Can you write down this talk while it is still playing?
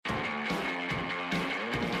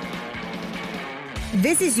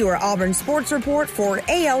This is your Auburn Sports Report for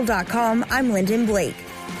AL.com. I'm Lyndon Blake.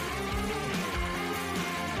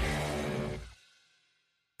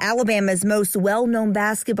 Alabama's most well-known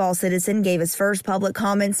basketball citizen gave his first public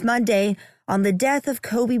comments Monday on the death of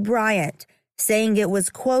Kobe Bryant, saying it was,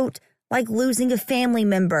 quote, like losing a family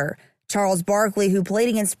member. Charles Barkley, who played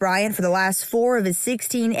against Bryant for the last 4 of his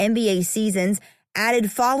 16 NBA seasons, added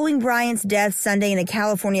following Bryant's death Sunday in a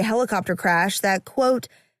California helicopter crash that, quote,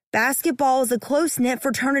 basketball is a close-knit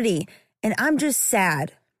fraternity, and I'm just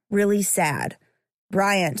sad, really sad.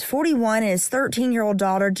 Bryant, 41, and his 13-year-old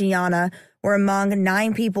daughter, Gianna, were among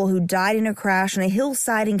 9 people who died in a crash on a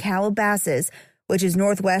hillside in Calabasas, which is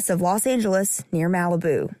northwest of Los Angeles, near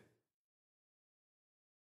Malibu.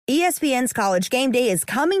 ESPN's College Game Day is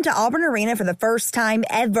coming to Auburn Arena for the first time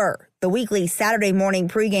ever. The weekly Saturday morning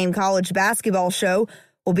pregame college basketball show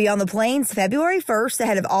will be on the Plains February 1st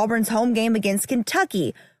ahead of Auburn's home game against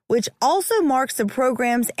Kentucky, which also marks the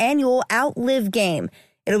program's annual Outlive game.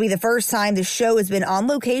 It'll be the first time the show has been on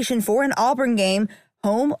location for an Auburn game,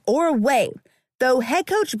 home or away, though head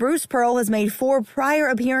coach Bruce Pearl has made 4 prior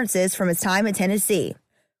appearances from his time at Tennessee.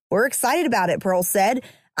 We're excited about it, Pearl said.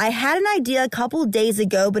 I had an idea a couple days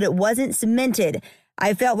ago, but it wasn't cemented.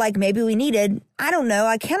 I felt like maybe we needed, I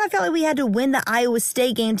kind of felt like we had to win the Iowa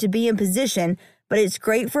State game to be in position, but it's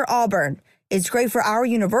great for Auburn. It's great for our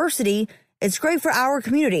university. It's great for our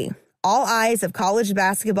community. All eyes of college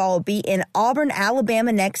basketball will be in Auburn,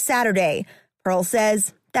 Alabama next Saturday. Pearl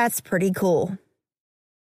says that's pretty cool.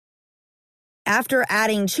 After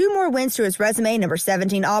adding 2 more wins to his resume, number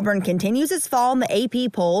 17 Auburn continues its fall in the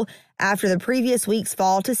AP poll after the previous week's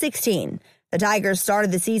fall to 16. The Tigers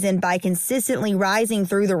started the season by consistently rising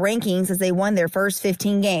through the rankings as they won their first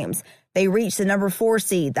 15 games. They reached the number 4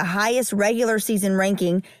 seed, the highest regular season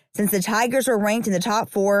ranking since the Tigers were ranked in the top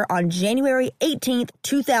 4 on January 18,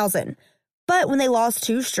 2000. But when they lost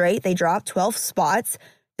 2 straight, they dropped 12 spots,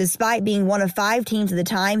 despite being one of 5 teams at the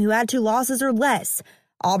time who had 2 losses or less.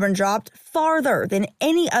 Auburn dropped farther than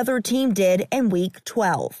any other team did in Week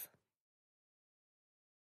 12.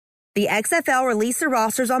 The XFL released the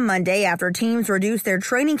rosters on Monday after teams reduced their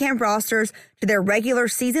training camp rosters to their regular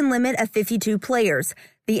season limit of 52 players.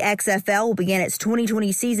 The XFL will begin its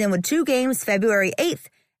 2020 season with 2 games February 8th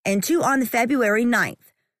and 2 on February 9th.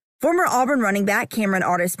 Former Auburn running back Cameron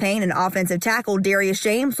Artis-Payne and offensive tackle Darius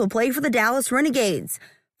James will play for the Dallas Renegades.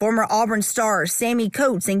 Former Auburn stars Sammy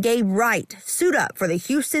Coates and Gabe Wright suit up for the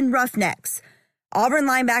Houston Roughnecks. Auburn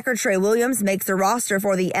linebacker Trey Williams makes the roster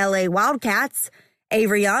for the LA Wildcats.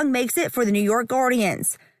 Avery Young makes it for the New York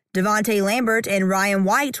Guardians. Devontae Lambert and Ryan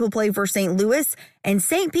White will play for St. Louis, and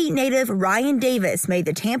St. Pete native Ryan Davis made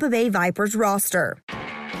the Tampa Bay Vipers roster.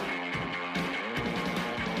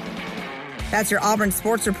 That's your Auburn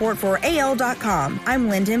Sports Report for AL.com. I'm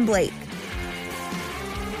Lyndon Blake.